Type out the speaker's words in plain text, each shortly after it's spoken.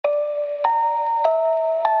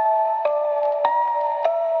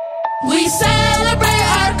We celebrate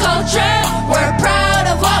our culture, we're proud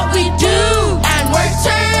of what we do, and we're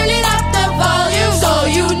turning up the volume so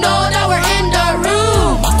you know that we're in the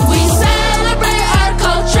room. We celebrate our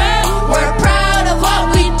culture, we're proud of what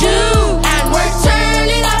we do, and we're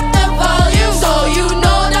turning up the volume so you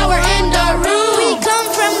know that we're in the room. We come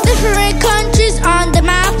from different countries on the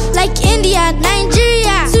map, like India,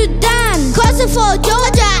 Nigeria, Sudan, Kosovo,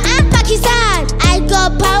 Georgia, and Pakistan. I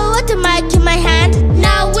got power with the mic in my hand.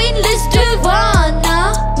 Now in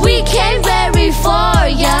Lisdoonvarna, we came very far,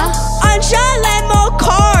 yeah. Lemo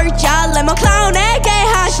Cork, lemo clown,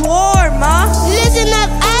 aka shawarma. Listen up,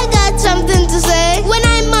 I got something to say. When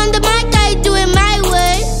I'm on the mic, I do it my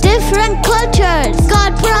way. Different cultures,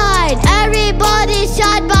 got pride. Everybody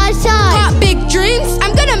side by side. Got big dreams,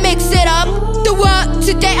 I'm gonna mix it up. The world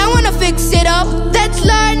today, I wanna fix it up. Let's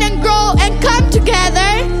learn and grow and come together.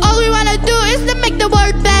 All we wanna do is to make the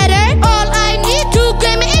world better. All I need to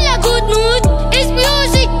get me in a good mood is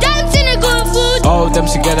music, dancing, and good food. All of them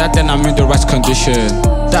together, then I'm in the right condition.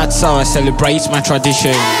 That's how I celebrate my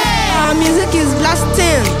tradition. Our music is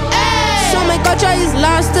blasting, so my culture is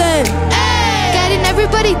lasting. Getting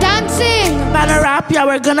everybody dancing. Banner rap, yeah,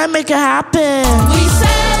 we're gonna make it happen. We